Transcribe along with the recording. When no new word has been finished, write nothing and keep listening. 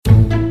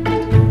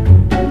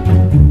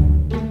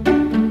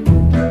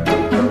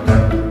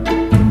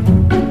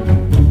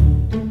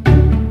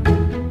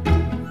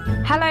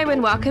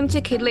Welcome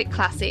to KidLit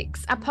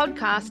Classics, a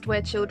podcast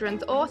where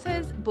children's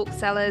authors,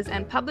 booksellers,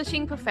 and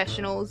publishing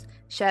professionals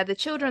share the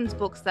children's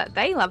books that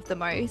they love the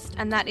most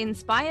and that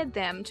inspired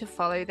them to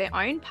follow their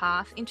own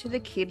path into the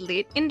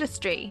KidLit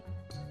industry.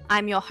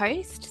 I'm your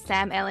host,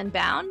 Sam Ellen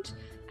Bound,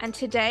 and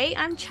today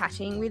I'm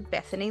chatting with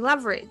Bethany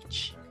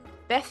Loveridge.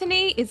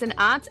 Bethany is an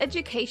arts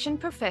education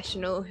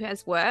professional who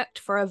has worked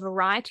for a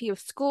variety of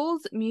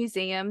schools,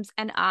 museums,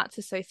 and arts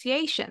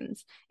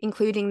associations,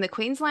 including the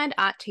Queensland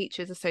Art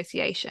Teachers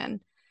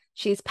Association.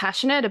 She's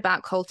passionate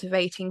about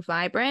cultivating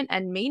vibrant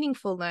and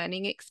meaningful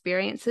learning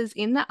experiences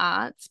in the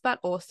arts, but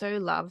also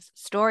loves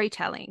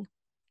storytelling.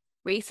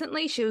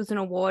 Recently, she was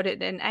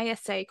awarded an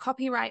ASA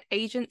Copyright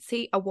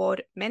Agency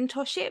Award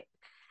mentorship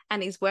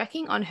and is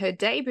working on her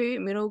debut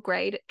middle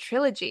grade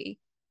trilogy.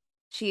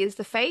 She is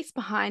the face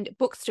behind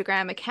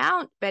Bookstagram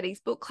account, Betty's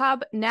Book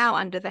Club, now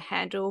under the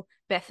handle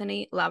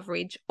Bethany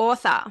Loveridge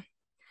Author.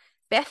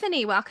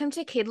 Bethany, welcome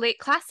to KidLit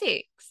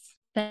Classics.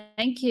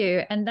 Thank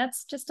you. And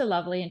that's just a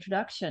lovely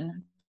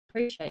introduction.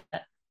 Appreciate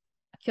that.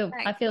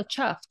 I feel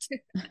chuffed.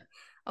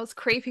 I was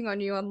creeping on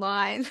you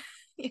online.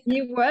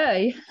 You were.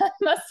 You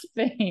must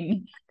have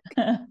been.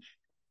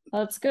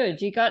 Well, it's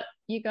good. You got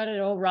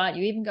it all right.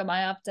 You even got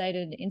my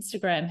updated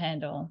Instagram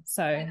handle.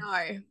 So I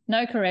know.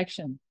 No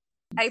correction.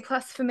 A+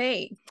 for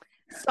me.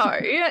 So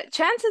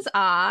chances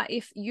are,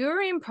 if you were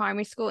in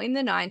primary school in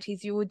the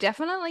 90s, you will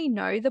definitely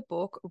know the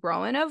book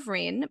Rowan of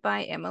Rin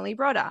by Emily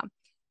Rodda.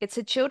 It's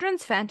a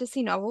children's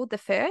fantasy novel, the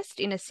first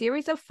in a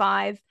series of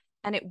 5,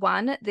 and it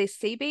won the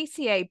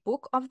CBCA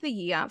Book of the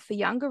Year for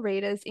younger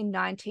readers in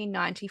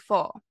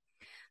 1994.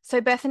 So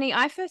Bethany,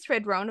 I first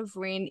read Rowan of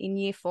Rin in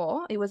Year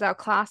 4. It was our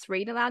class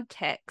read aloud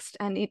text,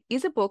 and it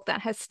is a book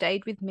that has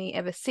stayed with me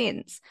ever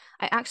since.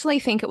 I actually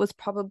think it was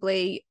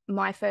probably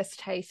my first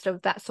taste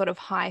of that sort of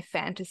high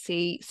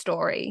fantasy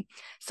story.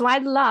 So I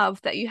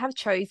love that you have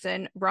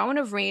chosen Rowan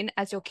of Rin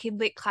as your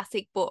KidLit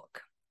classic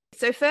book.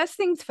 So first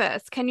things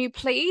first, can you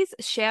please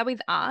share with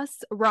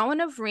us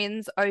Rowan of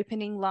Rin's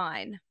opening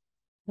line?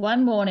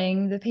 One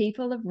morning, the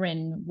people of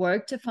Rin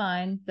woke to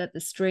find that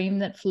the stream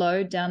that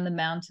flowed down the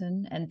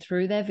mountain and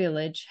through their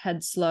village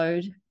had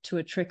slowed to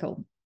a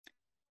trickle.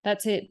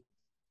 That's it.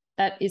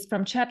 That is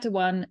from chapter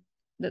 1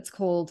 that's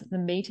called The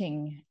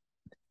Meeting.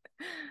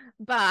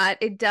 But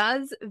it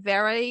does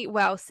very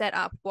well set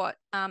up what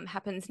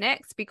happens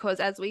next,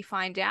 because as we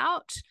find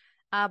out,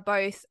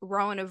 both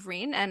Rowan of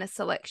Rin and a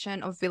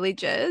selection of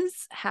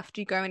villagers have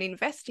to go and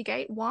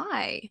investigate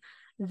why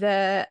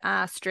the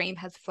stream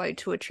has flowed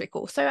to a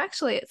trickle. So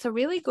actually, it's a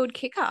really good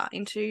kicker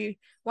into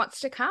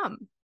what's to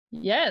come.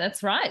 Yeah,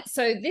 that's right.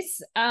 So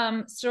this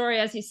story,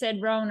 as you said,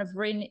 Rowan of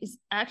Rin, is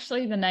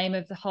actually the name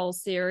of the whole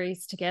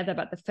series together,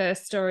 but the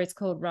first story is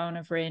called Rowan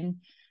of Rin.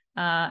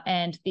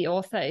 And the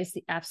author is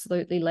the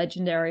absolutely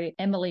legendary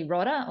Emily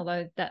Rodda,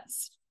 although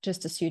that's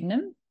just a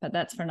pseudonym, but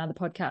that's for another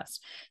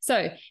podcast.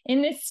 So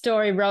in this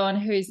story, Rowan,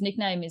 whose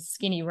nickname is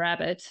Skinny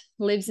Rabbit,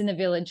 lives in a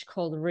village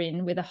called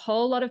Rin with a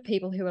whole lot of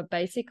people who are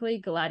basically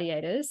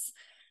gladiators.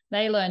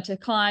 They learn to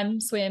climb,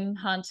 swim,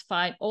 hunt,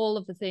 fight, all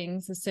of the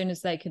things as soon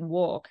as they can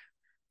walk.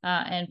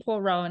 And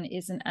poor Rowan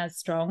isn't as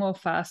strong or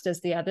fast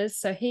as the others,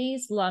 so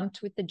he's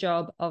lumped with the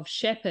job of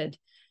shepherd.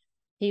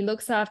 He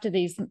looks after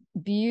these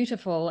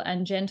beautiful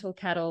and gentle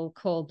cattle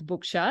called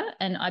Booksha,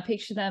 and I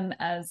picture them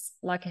as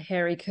like a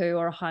hairy coo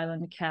or a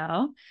Highland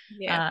cow.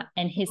 Yeah.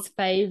 And his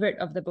favourite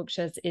of the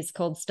Bookshas is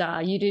called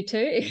Star. You do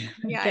too?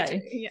 Yeah, Okay. I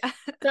do, yeah.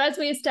 So as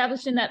we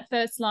established in that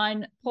first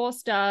line, poor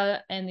Star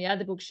and the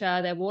other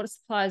Booksha, their water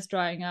supply is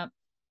drying up,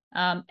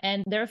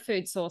 and they're a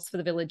food source for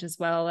the village as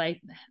well.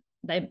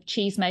 They're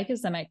cheese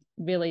makers. They make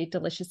really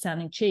delicious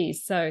sounding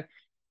cheese. So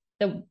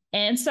the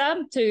answer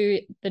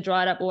to the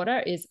dried up water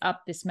is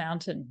up this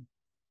mountain.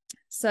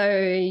 So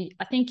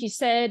I think you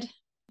said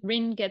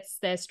Rin gets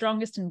their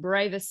strongest and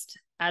bravest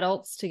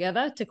adults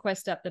together to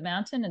quest up the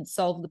mountain and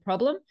solve the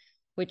problem,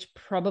 which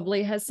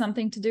probably has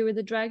something to do with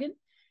the dragon.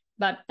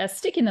 But a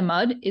stick in the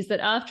mud is that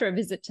after a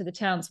visit to the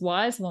town's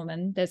wise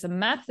woman, there's a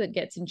map that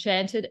gets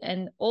enchanted,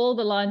 and all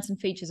the lines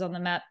and features on the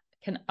map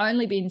can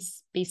only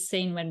be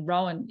seen when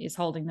Rowan is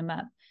holding the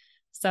map.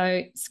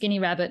 So Skinny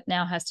Rabbit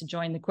now has to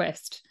join the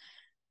quest.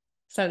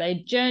 So they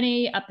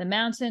journey up the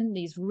mountain.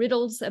 These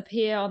riddles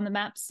appear on the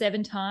map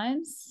 7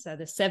 times. So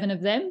there's 7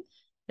 of them.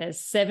 There's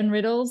 7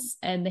 riddles,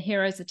 and the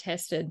heroes are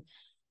tested.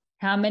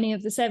 How many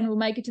of the 7 will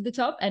make it to the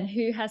top, and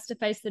who has to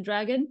face the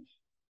dragon?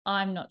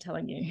 I'm not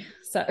telling you.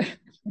 So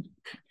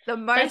the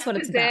most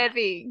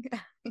deserving.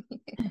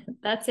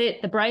 That's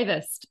it. The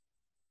bravest.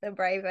 The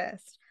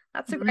bravest.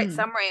 That's a great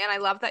summary. And I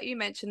love that you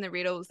mentioned the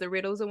riddles. The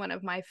riddles are one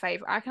of my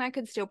favorite. I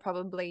could still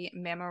probably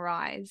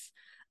memorize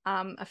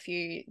a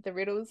few. The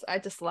riddles, I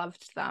just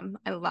loved them.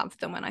 I loved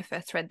them when I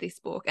first read this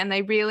book, and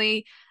they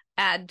really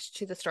add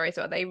to the story.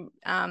 So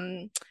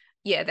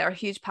they're a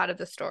huge part of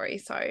the story.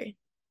 So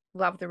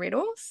love the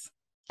riddles.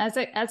 As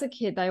a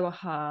kid, they were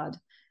hard.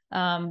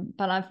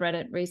 But I've read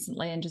it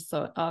recently and just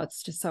thought, oh,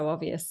 it's just so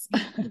obvious.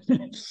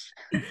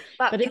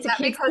 but it's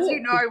because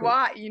you know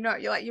why,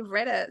 you've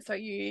read it, so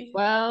you.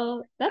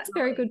 Well, that's a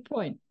very good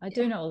point. I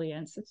do know all the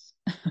answers.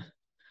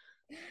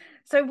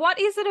 So what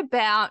is it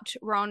about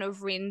Rowan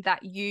of Rin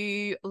that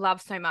you love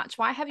so much?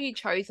 Why have you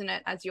chosen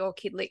it as your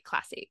KidLit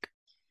classic?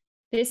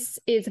 This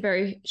is a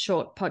very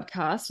short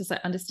podcast, as I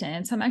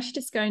understand. So I'm actually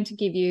just going to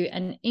give you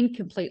an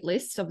incomplete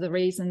list of the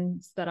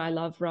reasons that I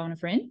love Rowan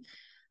of Rin.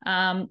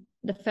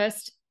 The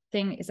first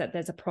thing is that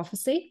there's a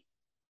prophecy.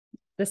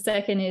 The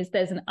second is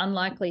there's an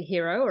unlikely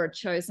hero or a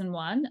chosen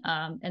one.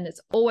 And it's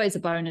always a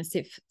bonus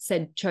if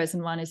said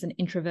chosen one is an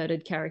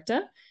introverted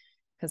character,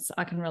 because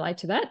I can relate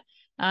to that.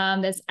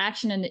 There's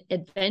action and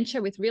adventure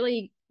with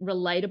really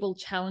relatable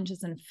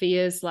challenges and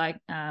fears, like,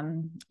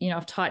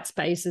 of tight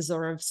spaces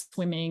or of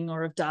swimming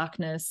or of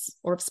darkness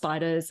or of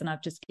spiders. And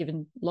I've just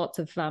given lots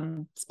of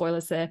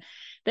spoilers there.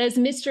 There's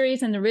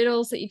mysteries and the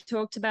riddles that you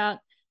talked about.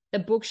 The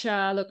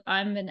bookshelf, look,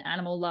 I'm an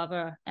animal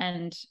lover,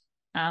 and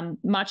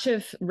much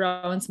of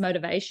Rowan's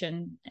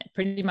motivation,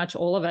 pretty much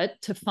all of it,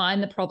 to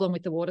find the problem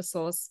with the water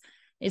source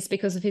is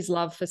because of his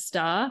love for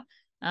Star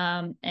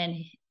and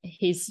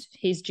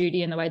his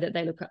duty and the way that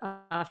they look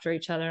after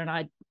each other. And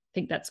I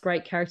think that's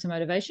great character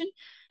motivation.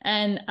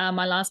 And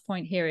my last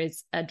point here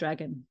is a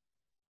dragon.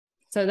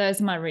 So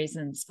those are my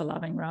reasons for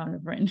loving Rowan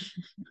of Rin.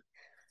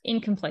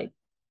 Incomplete.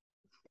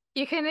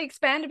 You can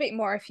expand a bit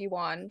more if you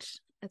want.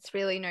 It's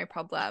really no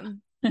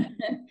problem.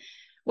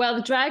 Well,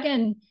 the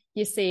dragon,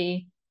 you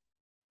see,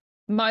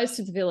 most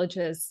of the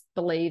villagers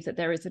believe that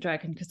there is a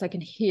dragon because they can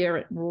hear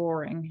it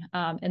roaring.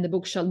 And the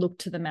book shall look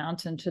to the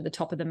mountain, to the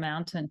top of the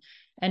mountain,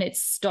 and it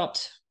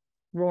stopped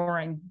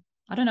roaring.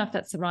 I don't know if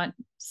that's the right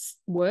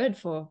word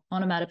for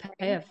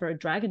onomatopoeia for a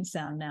dragon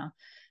sound now,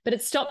 but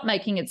it stopped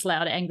making its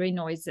loud, angry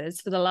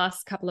noises for the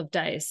last couple of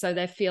days. So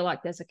they feel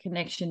like there's a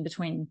connection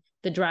between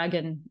the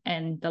dragon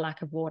and the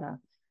lack of water.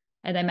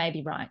 And they may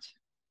be right,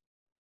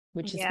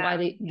 which is why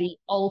the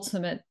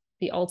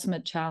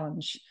ultimate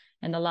challenge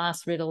and the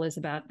last riddle is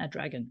about a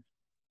dragon.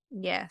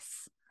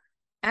 Yes.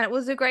 And it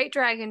was a great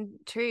dragon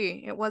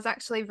too. It was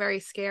actually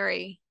very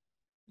scary,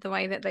 the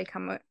way that they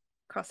come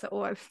across it.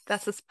 Oh,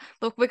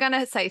 look, we're going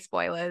to say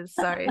spoilers.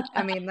 So,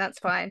 I mean, that's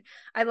fine.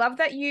 I love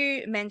that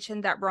you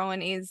mentioned that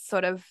Rowan is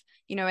sort of,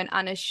 an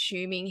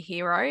unassuming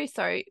hero.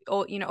 So,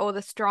 all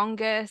the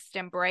strongest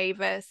and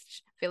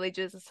bravest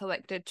villagers are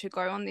selected to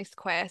go on this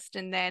quest.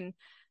 And then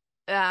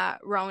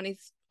Rowan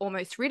is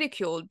almost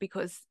ridiculed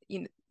because,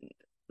 a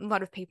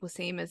lot of people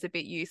see him as a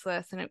bit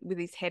useless and with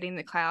his head in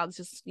the clouds,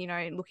 just,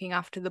 looking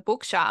after the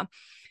bookshelf.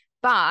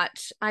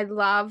 But I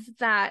love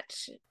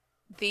that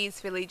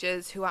these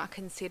villagers who are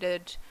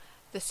considered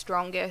the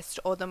strongest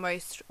or the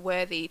most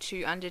worthy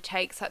to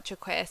undertake such a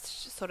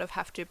quest sort of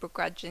have to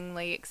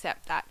begrudgingly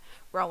accept that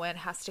Rowan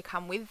has to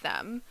come with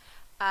them.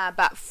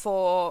 But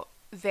for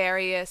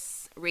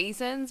various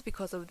reasons,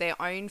 because of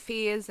their own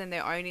fears and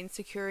their own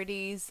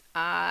insecurities,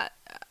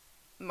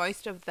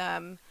 most of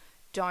them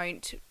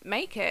don't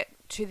make it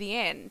to the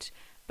end.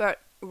 But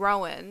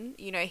Rowan,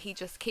 he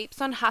just keeps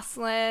on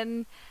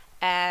hustling,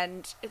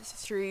 and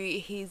through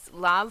his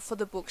love for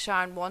the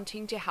bookshelf and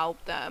wanting to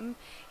help them,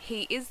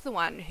 he is the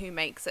one who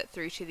makes it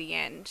through to the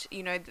end.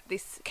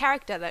 This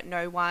character that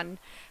no one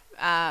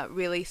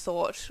really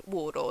thought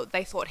would, or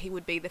they thought he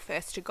would be the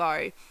first to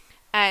go.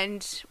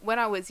 And when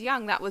I was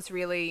young, that was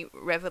really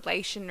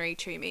revelationary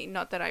to me.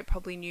 Not that I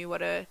probably knew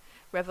what a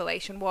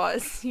revelation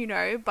was,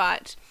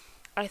 but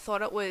I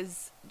thought it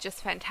was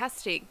just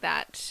fantastic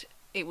that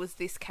it was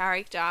this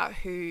character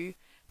who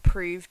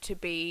proved to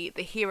be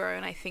the hero,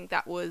 and I think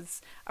that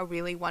was a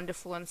really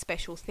wonderful and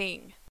special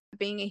thing.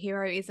 Being a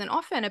hero isn't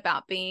often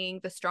about being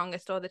the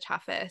strongest or the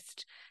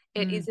toughest.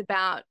 It is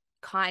about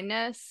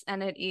kindness,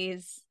 and it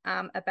is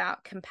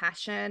about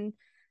compassion,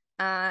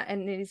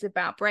 and it is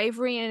about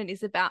bravery, and it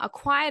is about a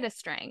quieter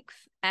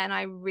strength. And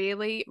I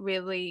really,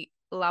 really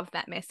love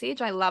that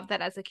message. I love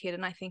that as a kid,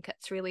 and I think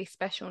it's really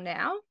special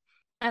now.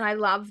 And I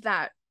love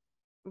that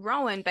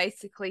Rowan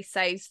basically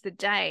saves the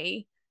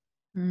day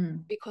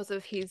because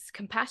of his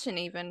compassion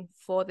even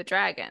for the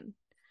dragon.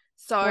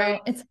 So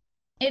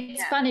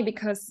it's funny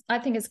because I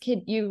think as a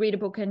kid you read a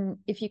book, and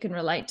if you can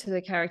relate to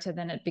the character,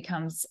 then it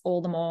becomes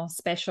all the more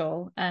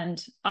special.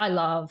 And I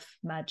love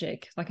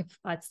magic. Like, if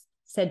I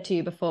said to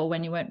you before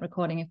when you weren't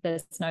recording, if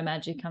there's no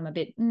magic, I'm a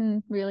bit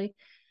really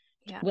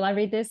will I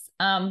read this?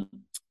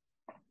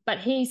 But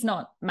he's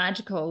not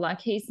magical. Like,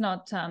 he's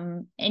not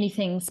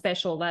anything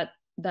special that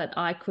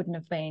I couldn't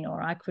have been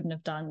or I couldn't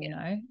have done,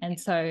 And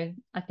so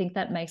I think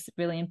that makes it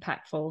really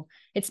impactful.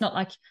 It's not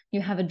like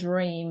you have a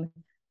dream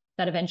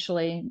that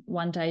eventually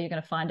one day you're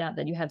going to find out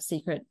that you have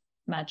secret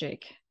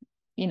magic,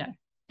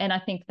 And I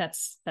think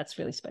that's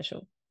really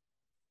special.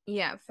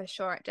 Yeah, for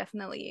sure. It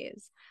definitely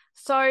is.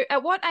 So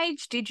at what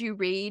age did you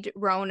read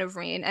Rowan of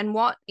Rin, and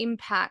what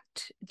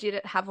impact did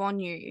it have on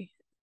you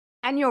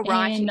and your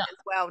writing as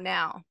well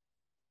now?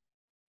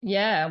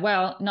 Yeah,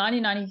 well,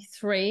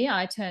 1993,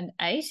 I turned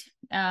 8.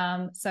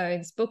 So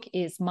this book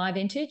is my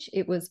vintage.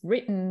 It was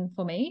written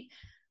for me.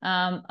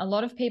 A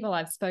lot of people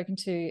I've spoken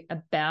to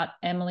about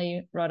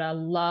Emily Rodda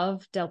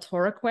love Del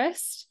Toro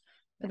Quest,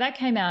 but that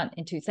came out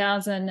in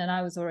 2000 and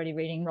I was already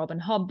reading Robin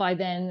Hobb by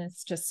then.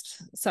 It's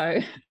just, so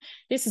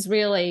this is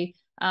really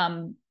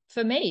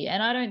for me.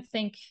 And I don't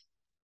think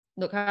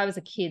look, I was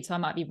a kid, so I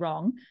might be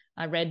wrong.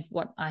 I read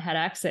what I had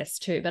access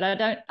to, but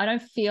I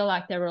don't feel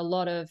like there were a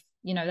lot of,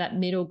 that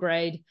middle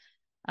grade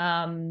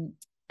 8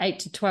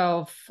 to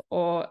 12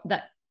 or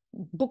that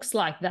books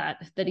like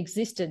that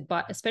existed,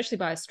 especially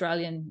by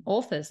Australian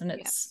authors. And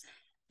it's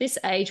this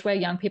age where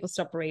young people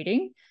stop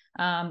reading.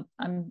 I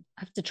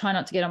have to try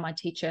not to get on my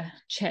teacher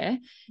chair,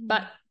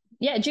 but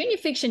yeah, junior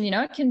fiction,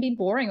 it can be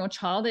boring or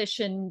childish,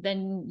 and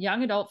then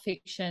young adult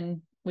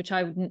fiction, which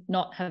I would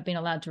not have been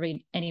allowed to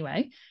read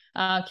anyway,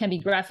 can be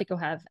graphic or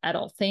have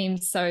adult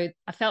themes. So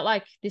I felt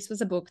like this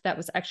was a book that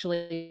was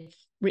actually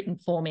written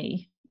for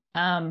me.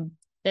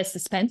 There's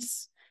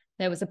suspense.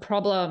 There was a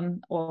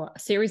problem or a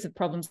series of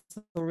problems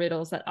or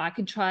riddles that I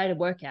could try to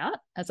work out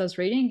as I was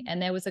reading.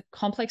 And there was a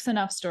complex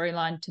enough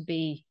storyline to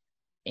be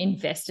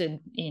invested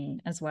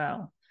in as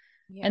well.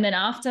 Yeah. And then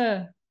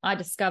after I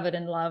discovered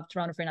and loved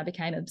Rowan of Rin, I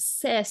became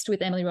obsessed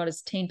with Emily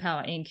Rodda's Teen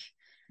Power Inc.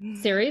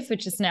 series,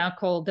 which is now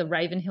called the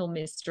Ravenhill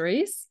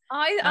Mysteries.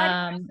 I don't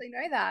actually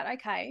know that.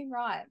 Okay,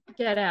 right.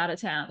 Get out of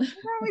town. What's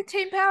wrong with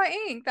Teen Power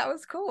Inc.? That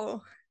was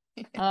cool.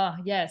 Oh,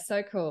 yeah,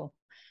 so cool.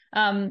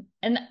 And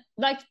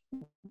like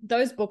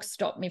those books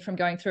stopped me from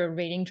going through a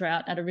reading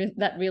drought at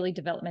that really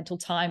developmental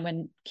time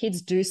when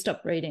kids do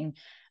stop reading.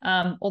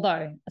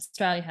 Although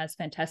Australia has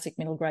fantastic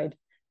middle grade,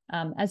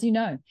 as you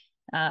know,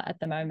 at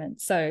the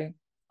moment. So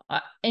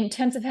in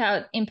terms of how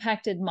it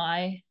impacted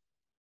my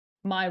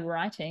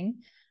writing,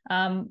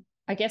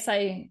 I guess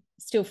I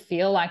still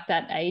feel like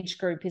that age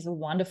group is a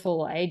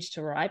wonderful age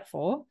to write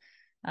for.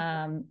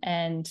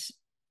 And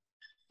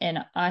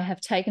I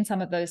have taken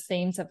some of those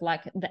themes of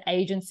like the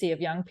agency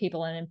of young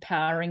people and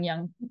empowering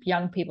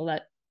young people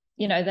that,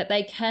 that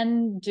they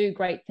can do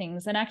great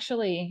things. And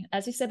actually,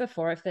 as you said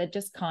before, if they're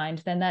just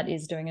kind, then that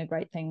is doing a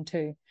great thing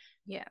too.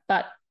 Yeah.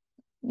 But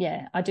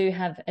yeah, I do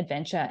have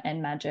adventure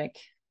and magic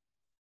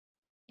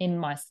in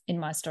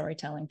my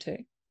storytelling too.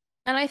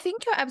 And I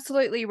think you're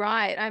absolutely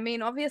right. I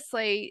mean,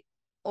 obviously,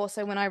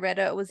 also when I read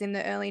it, it was in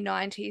the early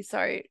 90s.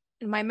 So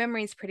my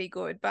memory is pretty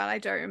good, but I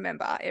don't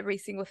remember every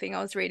single thing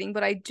I was reading.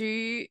 But I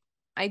do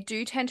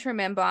tend to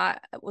remember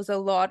it was a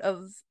lot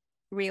of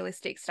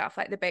realistic stuff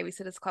like The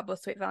Babysitter's Club or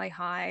Sweet Valley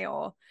High,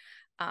 or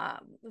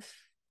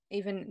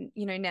even,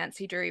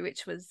 Nancy Drew,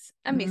 which was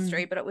a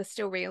mystery, but it was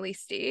still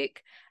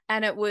realistic.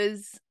 And it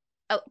was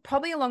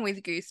probably along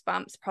with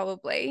Goosebumps,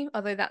 probably,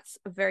 although that's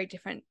a very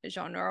different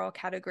genre or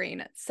category in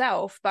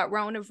itself. But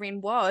Rowan of Rin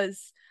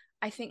was,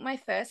 I think, my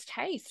first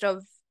taste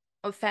of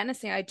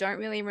fantasy. I don't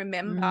really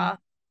remember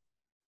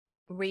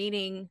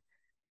reading,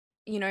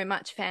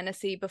 much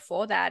fantasy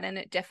before that, and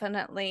it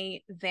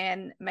definitely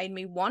then made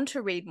me want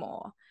to read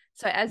more.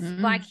 So as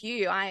like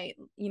you, I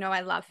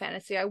love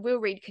fantasy. I will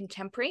read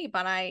contemporary,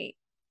 but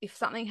if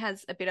something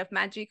has a bit of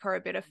magic or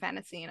a bit of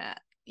fantasy in it,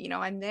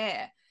 I'm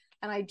there.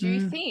 And I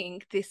do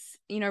think this,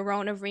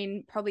 Rowan of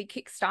Rin probably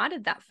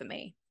kick-started that for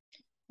me.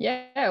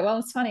 Yeah, well,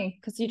 it's funny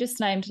because you just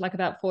named like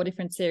about 4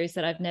 different series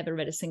that I've never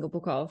read a single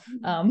book of.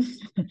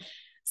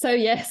 So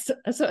yes,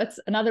 so it's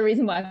another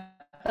reason why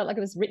I felt like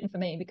it was written for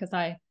me, because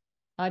I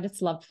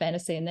just loved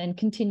fantasy and then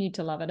continued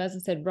to love it. As I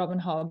said, Robin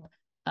Hobb,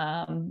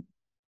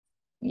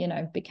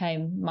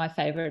 became my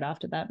favorite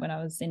after that when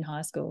I was in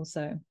high school.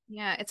 So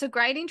yeah, it's a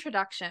great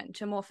introduction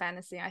to more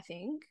fantasy, I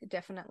think,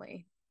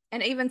 definitely.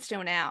 And even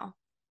still now,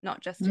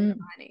 not just in the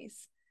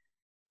 90s.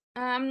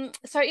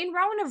 So in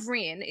Rowan of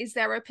Rin, is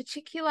there a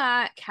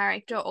particular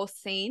character or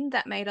scene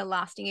that made a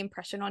lasting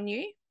impression on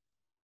you?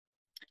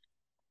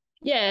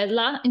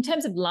 Yeah, in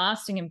terms of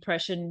lasting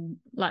impression,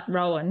 like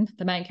Rowan,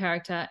 the main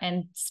character,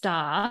 and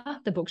Star,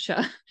 the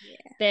bookshelf,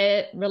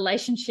 their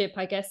relationship,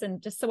 I guess,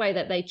 and just the way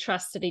that they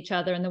trusted each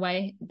other, and the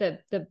way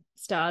the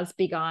Star's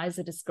big eyes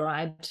are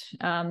described,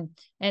 and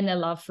their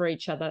love for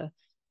each other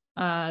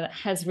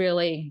has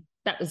really,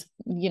 that was,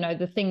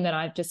 the thing that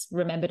I've just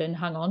remembered and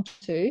hung on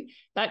to.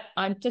 But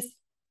I just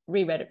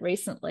reread it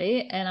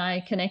recently and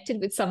I connected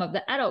with some of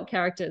the adult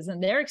characters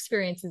and their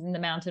experiences in the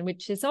mountain,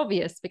 which is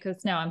obvious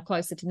because now I'm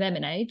closer to them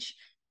in age.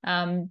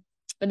 But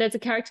there's a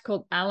character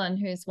called Alan,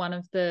 who's one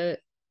of the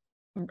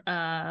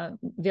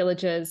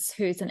villagers,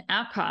 who's an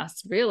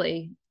outcast,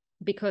 really,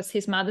 because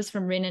his mother's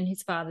from Rin and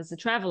his father's a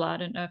traveller. I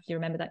don't know if you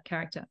remember that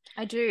character.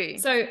 I do.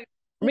 So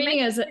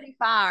reading as pretty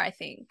far, I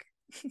think.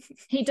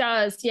 He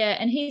does, yeah.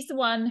 And he's the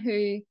one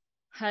who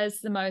has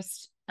the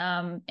most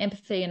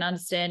empathy and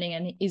understanding,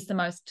 and is the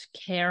most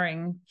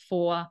caring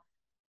for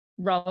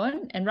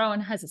Rowan. And Rowan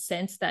has a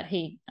sense that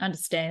he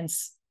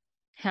understands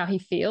how he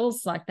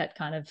feels, like that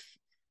kind of,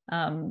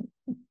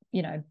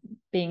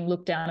 being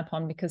looked down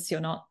upon because you're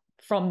not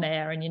from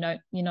there and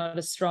you're not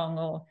as strong,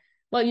 or,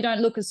 well, you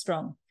don't look as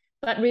strong.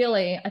 But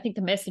really, I think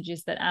the message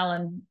is that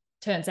Alan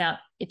turns out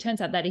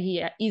that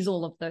he is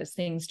all of those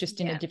things, just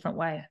in a different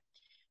way.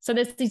 So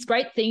there's these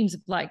great themes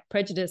of like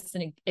prejudice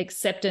and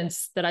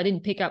acceptance that I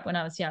didn't pick up when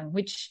I was young,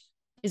 which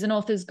is an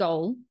author's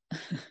goal.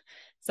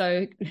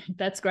 So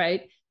that's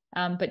great.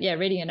 But yeah,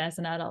 reading it as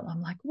an adult,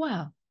 I'm like,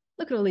 wow,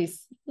 look at all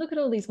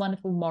these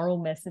wonderful moral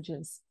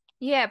messages.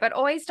 Yeah, but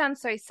always done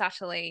so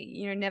subtly,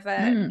 never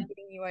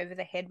beating you over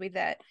the head with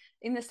it.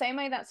 In the same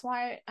way, that's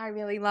why I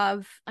really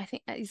love, I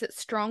think, is it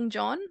Strong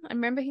John? I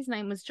remember his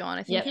name was John.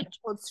 I think Yep. he was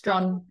called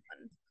Strong John.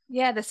 John.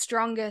 Yeah, the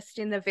strongest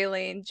in the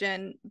village.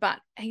 But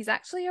he's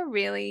actually a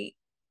really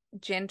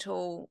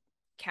gentle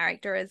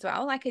character as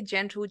well, like a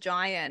gentle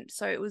giant.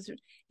 So it was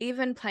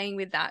even playing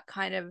with that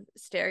kind of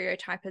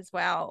stereotype as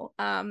well.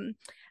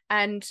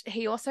 And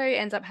he also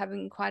ends up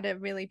having quite a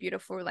really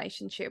beautiful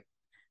relationship.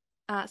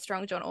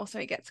 Strong John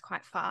also gets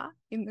quite far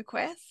in the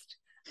quest.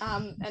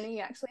 And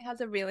he actually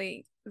has a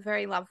really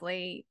very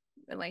lovely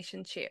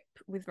relationship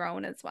with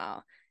Rowan as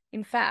well.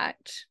 In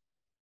fact,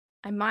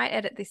 I might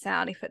edit this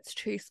out if it's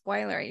too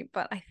spoilery,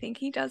 but I think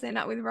he does end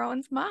up with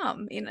Rowan's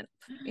mum in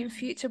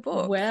future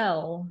books.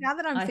 Well, Now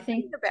that I'm I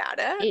thinking think about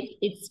it.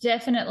 it's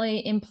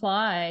definitely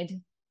implied.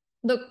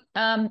 Look,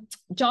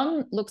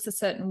 John looks a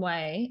certain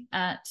way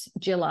at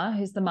Gilla,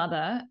 who's the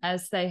mother,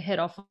 as they head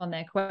off on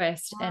their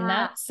quest, and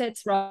that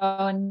sets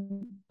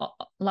Rowan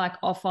like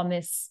off on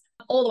this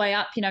all the way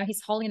up.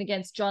 He's holding it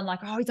against John, like,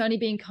 oh, he's only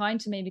being kind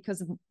to me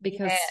because of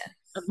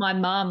my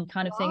mum,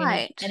 kind of thing,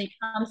 and he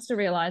comes to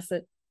realize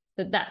that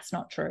that's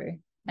not true,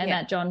 and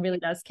that John really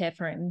does care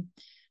for him.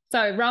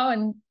 So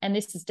Rowan, and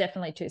this is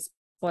definitely too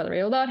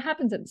spoilery, although it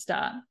happens at the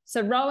start.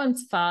 So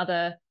Rowan's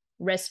father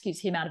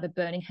rescues him out of a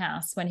burning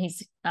house when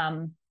he's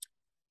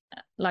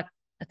like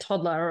a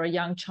toddler or a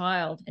young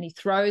child, and he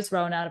throws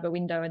Rowan out of a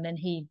window, and then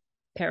he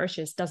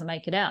perishes, doesn't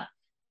make it out.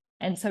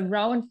 And so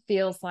Rowan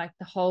feels like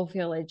the whole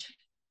village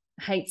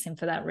hates him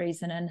for that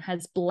reason and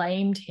has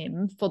blamed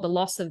him for the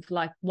loss of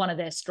like one of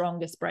their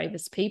strongest,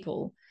 bravest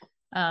people.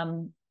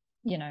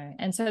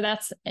 And so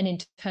that's an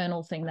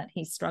internal thing that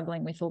he's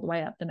struggling with all the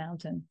way up the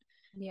mountain,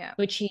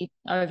 which he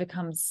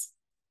overcomes.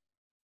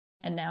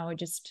 And now we'll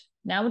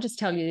just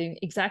tell you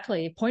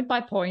exactly, point by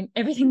point,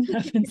 everything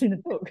that happens in the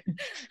book.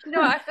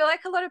 I feel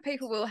like a lot of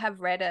people will have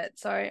read it,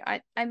 so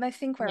I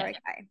think we're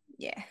okay.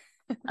 Yeah.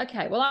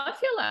 Okay. Well, I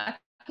feel like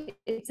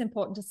it's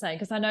important to say,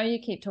 because I know you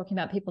keep talking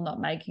about people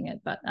not making it,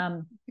 but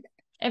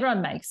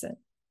everyone makes it.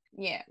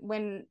 Yeah.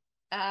 When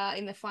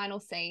in the final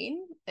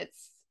scene,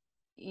 it's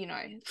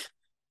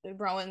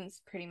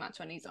Rowan's pretty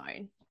much on his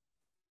own.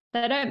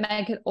 They don't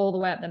make it all the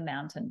way up the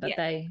mountain, but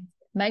they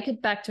make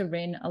it back to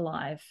Rin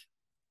alive.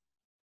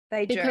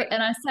 They do.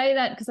 And I say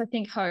that because I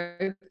think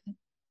hope,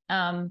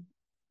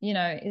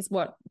 is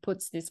what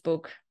puts this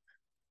book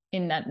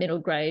in that middle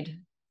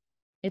grade.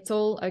 It's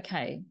all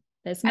okay.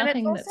 There's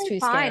nothing that's too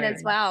fine scary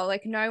as well.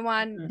 Like no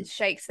one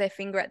shakes their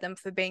finger at them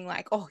for being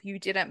like, oh, you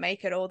didn't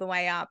make it all the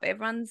way up.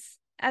 Everyone's,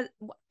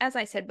 as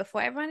I said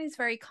before, everyone is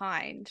very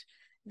kind.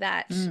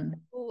 That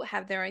people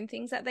have their own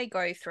things that they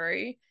go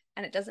through,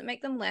 and it doesn't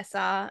make them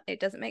lesser. It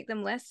doesn't make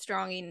them less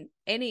strong in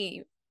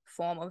any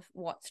form of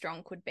what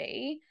strong could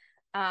be.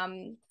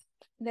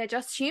 They're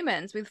just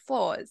humans with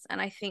flaws,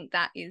 and I think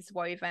that is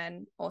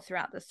woven all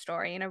throughout the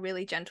story in a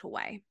really gentle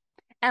way.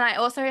 And I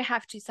also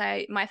have to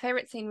say my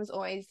favorite scene was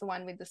always the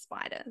one with the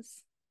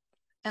spiders.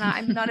 And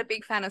I'm not a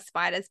big fan of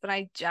spiders, but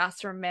I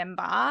just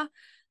remember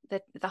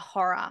the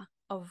horror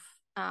of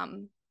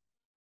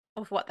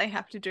what they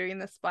have to do in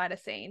the spider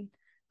scene.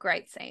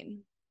 Great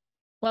scene.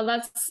 Well,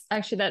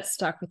 that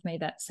stuck with me,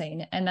 that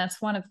scene, and that's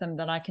one of them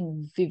that I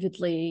can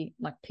vividly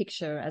like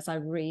picture as I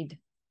read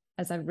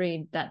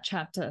that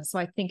chapter. So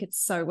I think it's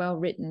so well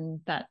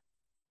written that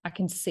I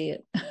can see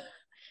it.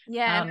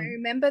 Yeah, and I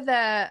remember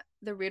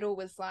the riddle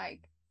was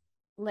like,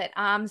 let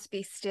arms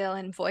be still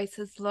and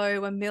voices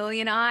low, a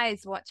million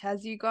eyes watch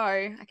as you go.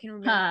 I can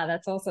remember.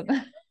 That's awesome.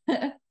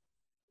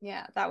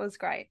 Yeah, that was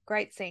great.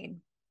 Great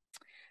scene.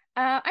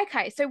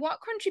 Okay, so what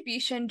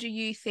contribution do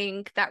you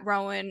think that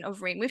Rowan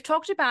of Rin, we've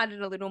talked about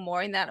it a little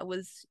more in that it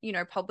was,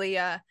 probably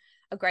a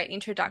great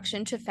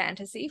introduction to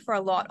fantasy for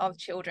a lot of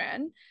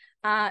children.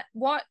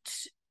 What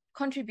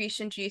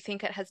contribution do you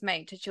think it has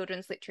made to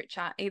children's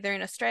literature, either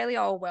in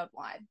Australia or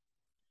worldwide?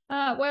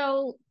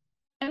 Well,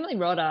 Emily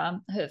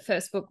Rodda, her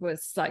first book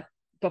was like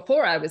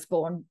before I was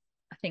born,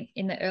 I think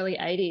in the early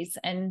 80s.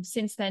 And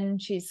since then,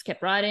 she's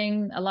kept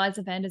writing.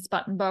 Eliza Vander's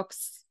Button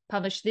Box,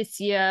 published this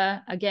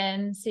year,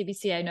 again,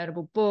 CBCA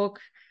notable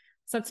book.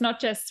 So it's not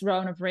just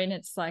Rowan of Rin,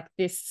 it's like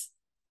this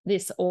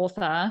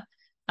author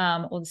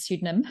or the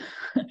pseudonym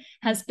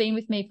has been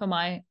with me for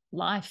my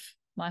life,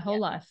 my whole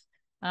life.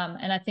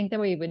 And I think that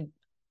we would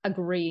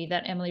agree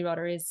that Emily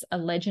Rodda is a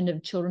legend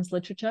of children's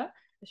literature.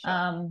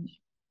 Sure.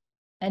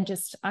 And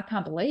just, I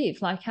can't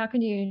believe, like, how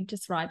can you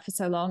just write for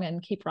so long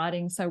and keep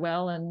writing so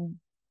well? And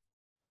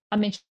I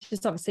mean,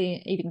 she's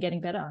obviously even getting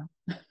better.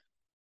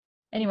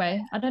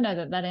 Anyway, I don't know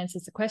that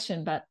answers the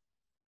question, but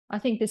I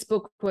think this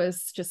book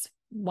was just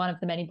one of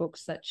the many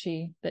books that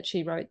she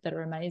wrote that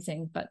are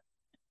amazing, but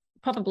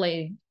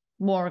probably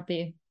more of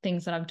the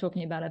things that I'm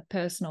talking about are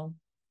personal.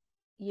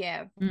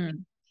 Yeah.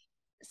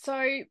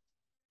 So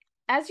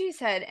as you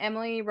said,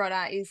 Emily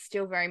Rodda is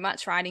still very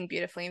much writing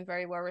beautifully and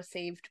very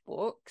well-received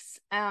books.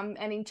 And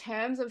in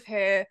terms of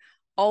her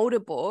older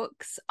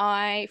books,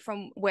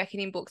 from working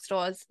in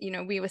bookstores,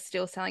 we were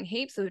still selling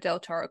heaps of Del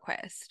Toro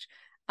Quest.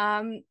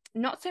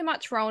 Not so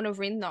much Rowan of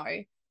Rin,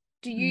 though.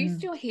 Do you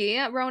still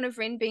hear Rowan of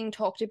Rin being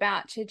talked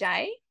about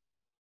today?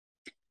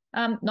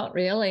 Not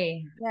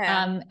really.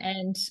 Yeah.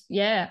 And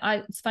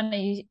yeah, it's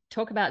funny you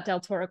talk about Del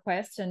Toro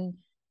Quest, and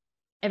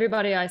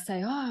everybody I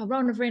say, oh,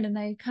 Rowan of Rin, and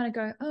they kind of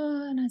go,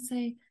 oh, and I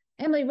say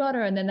Emily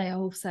Rodder, and then they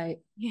all say,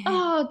 Yeah.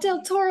 oh,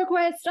 Del Toro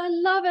Quest, I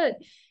love it.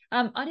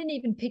 I didn't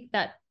even pick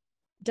that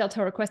Del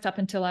Toro Quest up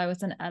until I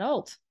was an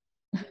adult.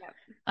 Yeah.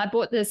 I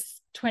bought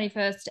this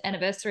 21st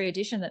anniversary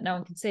edition that no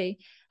one can see,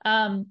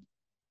 I've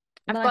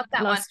like got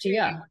that one last too.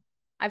 year.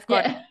 I've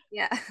got it.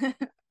 Yeah. Yeah.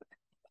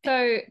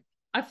 So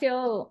I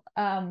feel,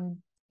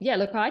 yeah,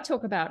 look, I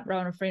talk about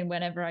Rowan of Rin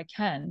whenever I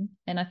can,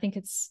 and I think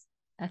it's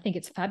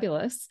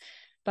fabulous.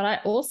 But I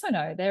also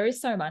know there is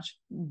so much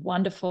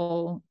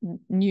wonderful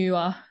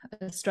newer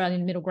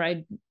Australian middle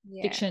grade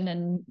Yeah. fiction,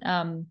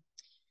 and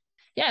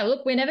yeah,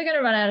 look, we're never going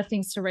to run out of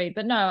things to read.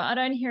 But no, I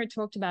don't hear it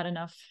talked about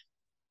enough.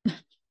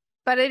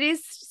 But it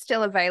is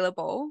still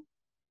available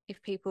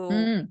if people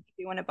Mm. if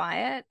you want to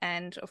buy it.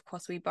 And of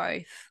course, we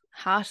both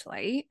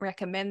heartily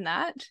recommend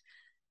that.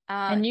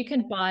 And you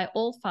can buy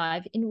all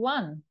 5 in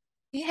one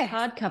Yes.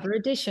 hardcover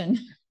edition.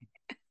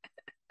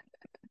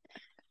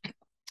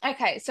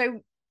 Okay,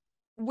 so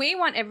we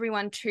want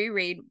everyone to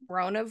read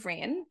Rowan of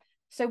Rin.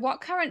 So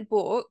what current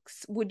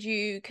books would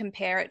you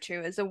compare it to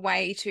as a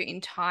way to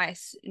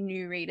entice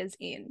new readers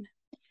in?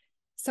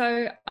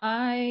 So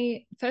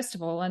first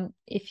of all, and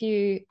if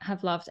you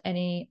have loved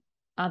any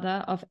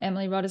other of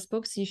Emily Rodder's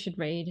books, you should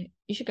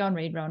go and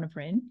read Rowan of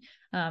Rin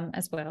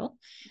as well.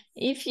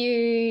 If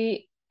you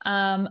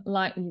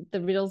like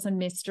the riddles and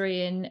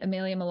mystery in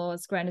Amelia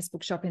Malloy's Grandest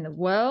Bookshop in the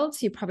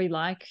World, you probably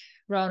like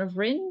Rowan of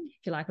Rin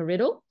if you like a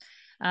riddle.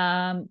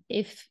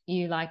 If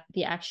you like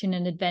the action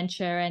and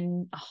adventure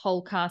and a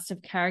whole cast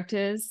of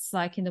characters,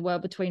 like in The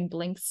World Between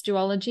Blinks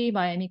duology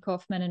by Amy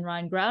Kaufman and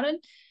Ryan Groudon,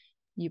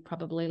 you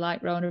probably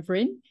like Rowan of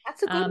Rin.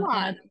 That's a good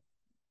one.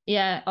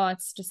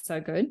 It's just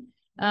so good.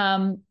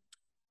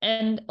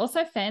 And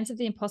also fans of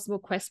the Impossible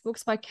Quest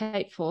books by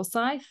Kate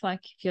Forsyth.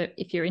 Like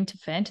if you're into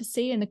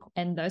fantasy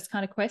and those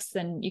kind of quests,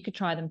 then you could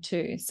try them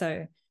too.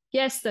 So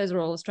yes, those are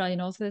all Australian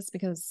authors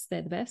because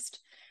they're the best.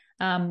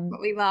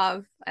 What we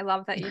love. I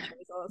love that you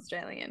chose all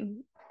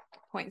Australian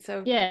points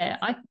of. Yeah,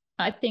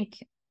 I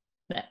think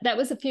that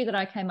was a few that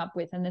I came up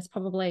with, and there's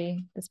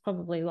probably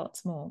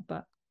lots more.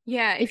 But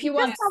yeah, if you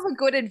just love a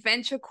good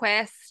adventure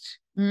quest,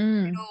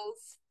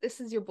 riddles, this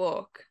is your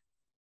book.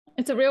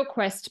 It's a real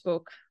quest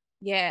book.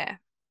 Yeah.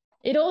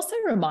 It also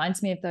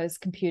reminds me of those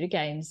computer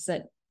games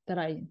that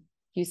I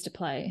used to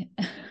play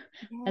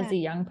as a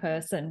young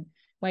person,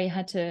 where you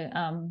had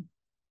to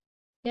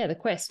the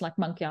quest, like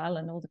Monkey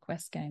Island, all the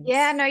quest games.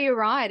 Yeah, no, you're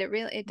right.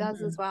 It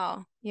does as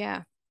well.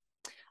 Yeah.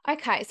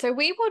 Okay, so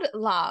we would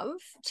love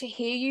to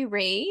hear you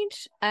read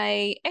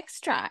a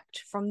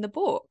extract from the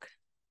book.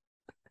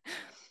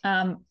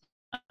 I've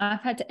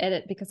had to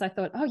edit because I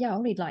thought, oh yeah,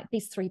 I'll read like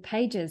these 3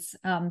 pages,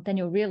 then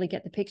you'll really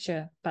get the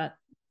picture. But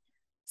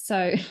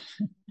so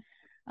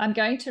I'm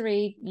going to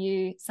read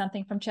you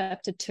something from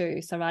chapter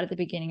 2, so right at the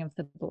beginning of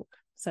the book.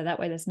 So that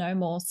way there's no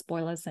more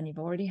spoilers than you've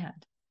already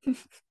had.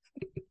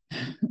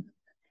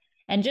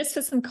 And just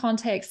for some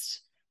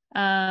context,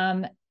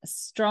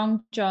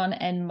 Strong John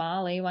and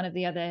Marley, one of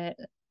the other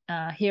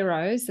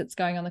heroes that's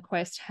going on the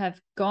quest, have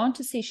gone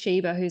to see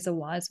Sheba, who's a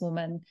wise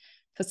woman,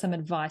 for some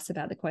advice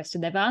about the quest.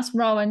 And they've asked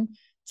Rowan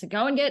to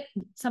go and get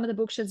some of the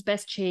Bookshed's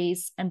best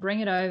cheese and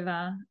bring it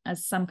over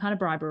as some kind of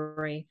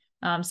bribery,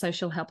 so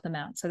she'll help them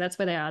out. So that's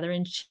where they are. They're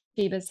in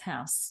Sheba's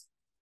house.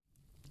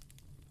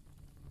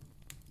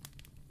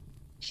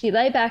 She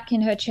lay back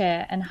in her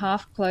chair and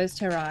half closed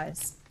her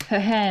eyes. Her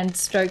hand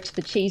stroked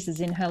the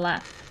cheeses in her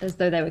lap as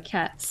though they were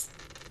cats.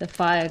 The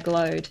fire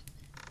glowed.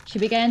 She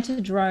began to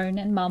drone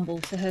and mumble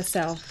to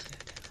herself.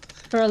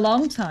 For a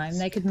long time,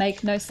 they could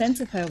make no sense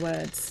of her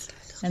words.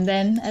 And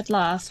then, at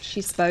last,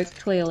 she spoke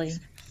clearly.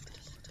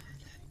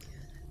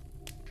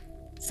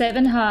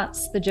 7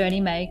 hearts the journey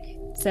make,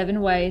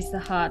 7 ways the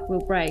heart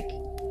will break.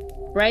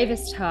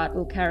 Bravest heart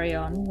will carry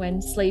on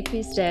when sleep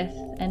is death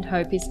and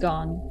hope is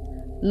gone.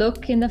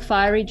 Look in the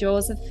fiery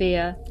jaws of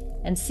fear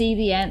and see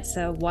the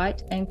answer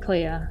white and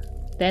clear.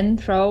 Then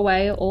throw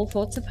away all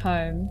thoughts of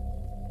home,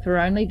 for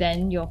only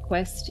then your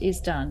quest is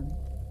done.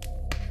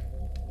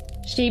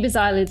 Sheba's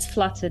eyelids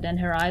fluttered and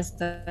her eyes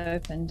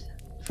opened.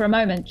 For a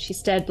moment, she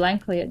stared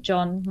blankly at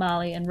John,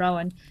 Marley, and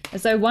Rowan,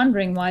 as though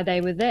wondering why they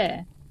were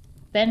there.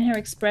 Then her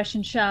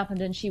expression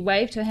sharpened and she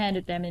waved her hand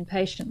at them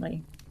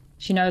impatiently.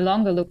 She no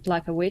longer looked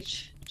like a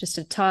witch, just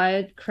a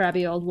tired,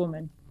 crabby old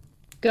woman.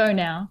 Go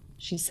now,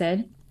 she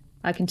said.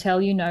 I can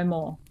tell you no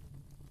more.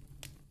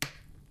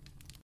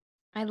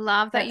 I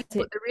love that you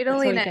put the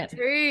riddle in it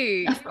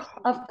too.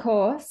 Of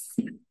course.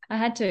 I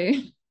had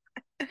to.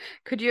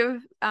 Could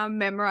you have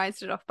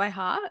memorized it off by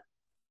heart?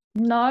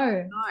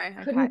 No.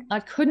 Okay. I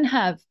couldn't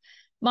have.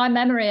 My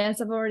memory,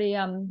 as I've already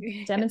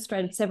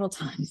demonstrated several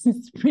times,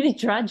 is pretty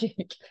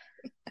tragic.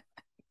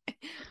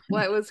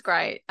 Well, it was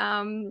great.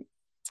 I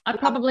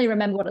probably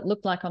remember what it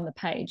looked like on the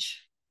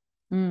page.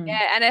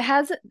 Yeah, and it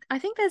has, I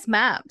think there's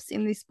maps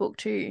in this book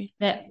too.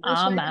 There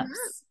are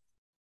maps.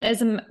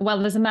 There's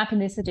a map in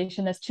this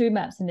edition. There's 2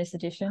 maps in this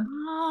edition.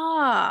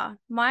 Ah,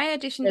 my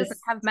edition doesn't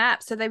have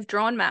maps, so they've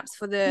drawn maps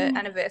for the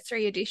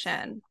anniversary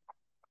edition.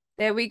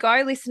 There we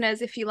go,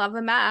 listeners. If you love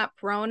a map,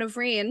 Rowan of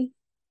Rin.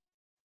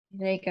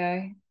 There you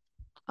go.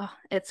 Oh,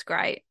 it's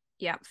great.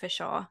 Yeah, for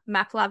sure.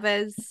 Map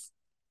lovers.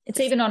 It's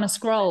even on a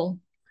scroll.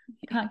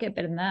 You can't get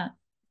better than that.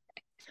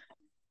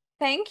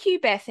 Thank you,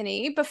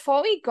 Bethany.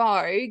 Before we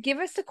go, give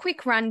us a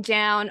quick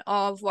rundown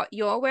of what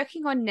you're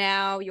working on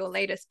now, your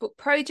latest book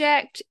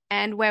project,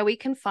 and where we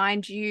can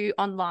find you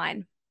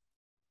online.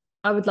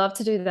 I would love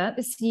to do that.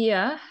 This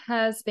year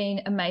has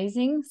been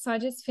amazing. So I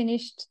just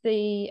finished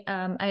the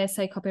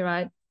ASA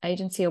Copyright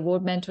Agency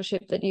Award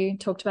mentorship that you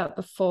talked about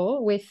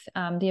before with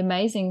the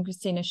amazing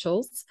Christina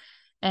Schultz.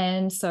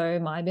 And so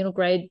my middle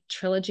grade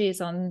trilogy is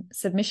on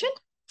submission.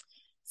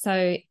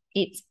 So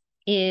it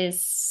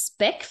is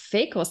spec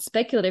fic or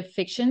speculative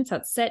fiction. So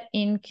it's set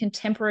in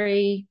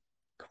contemporary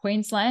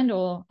Queensland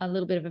or a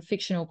little bit of a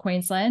fictional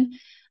Queensland.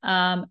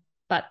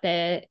 But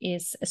there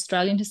is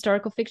Australian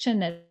historical fiction,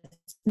 there's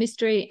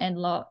mystery, and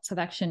lots of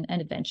action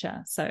and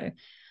adventure. So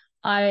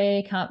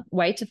I can't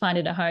wait to find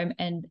it at home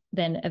and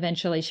then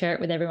eventually share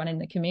it with everyone in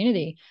the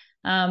community.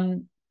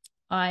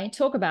 I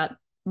talk about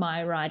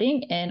my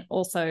writing and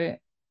also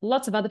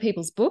lots of other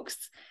people's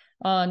books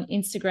on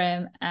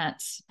Instagram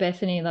at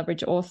Bethany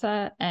Loveridge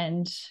Author.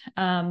 And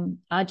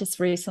I just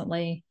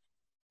recently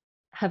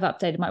have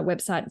updated my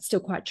website. It's still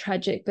quite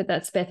tragic, but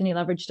that's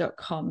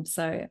bethanyloveridge.com.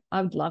 So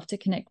I would love to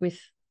connect with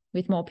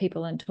more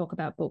people and talk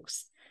about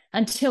books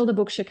until the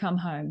book should come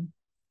home.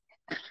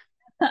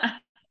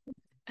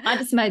 I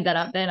just made that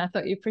up then. I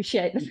thought you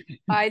appreciate it.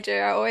 I do.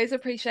 I always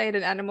appreciate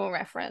an animal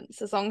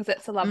reference, as long as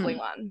it's a lovely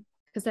one.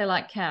 Because they're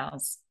like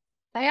cows.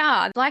 They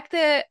are. Like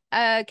the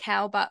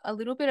cow, but a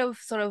little bit of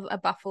sort of a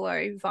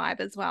buffalo vibe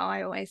as well,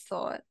 I always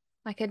thought.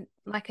 Like a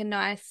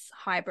nice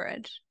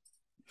hybrid.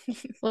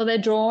 Well, they're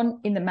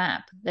drawn in the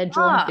map. They're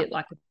drawn a bit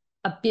like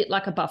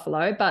a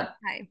buffalo, but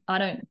okay.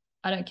 I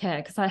don't care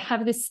because I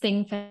have this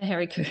thing for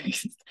hairy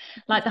coos.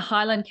 Like the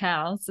Highland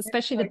cows,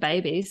 especially the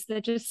babies.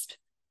 They're just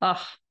they're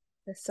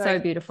so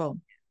beautiful.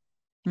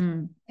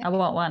 I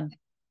want one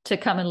to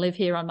come and live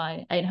here on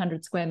my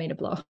 800 square meter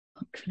block.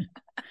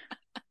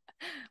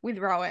 With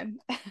Rowan.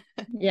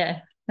 Yeah,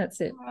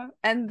 that's it.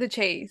 And the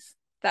cheese.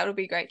 That'll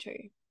be great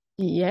too.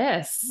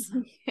 Yes.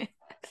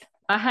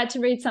 I had to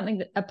read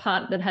a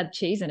part that had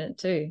cheese in it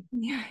too.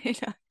 Yeah,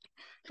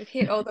 you've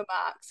hit all the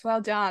marks.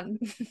 Well done.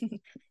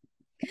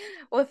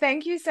 Well,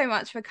 thank you so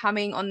much for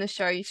coming on the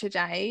show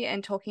today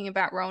and talking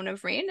about Rowan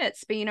of Rin.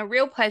 It's been a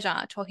real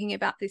pleasure talking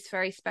about this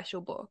very special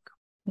book.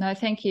 No,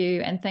 thank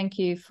you. And thank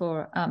you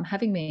for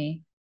having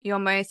me. You're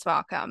most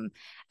welcome.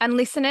 And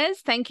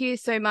listeners, thank you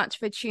so much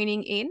for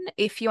tuning in.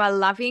 If you are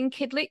loving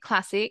KidLit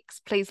Classics,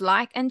 please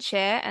like and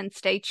share and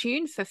stay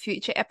tuned for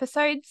future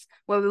episodes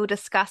where we will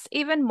discuss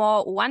even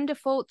more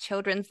wonderful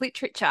children's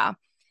literature.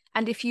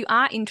 And if you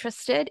are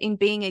interested in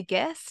being a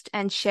guest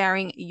and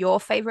sharing your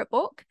favourite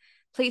book,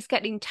 please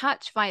get in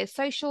touch via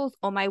socials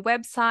or my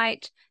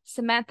website,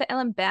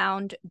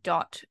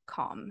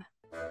 samanthaellenbound.com.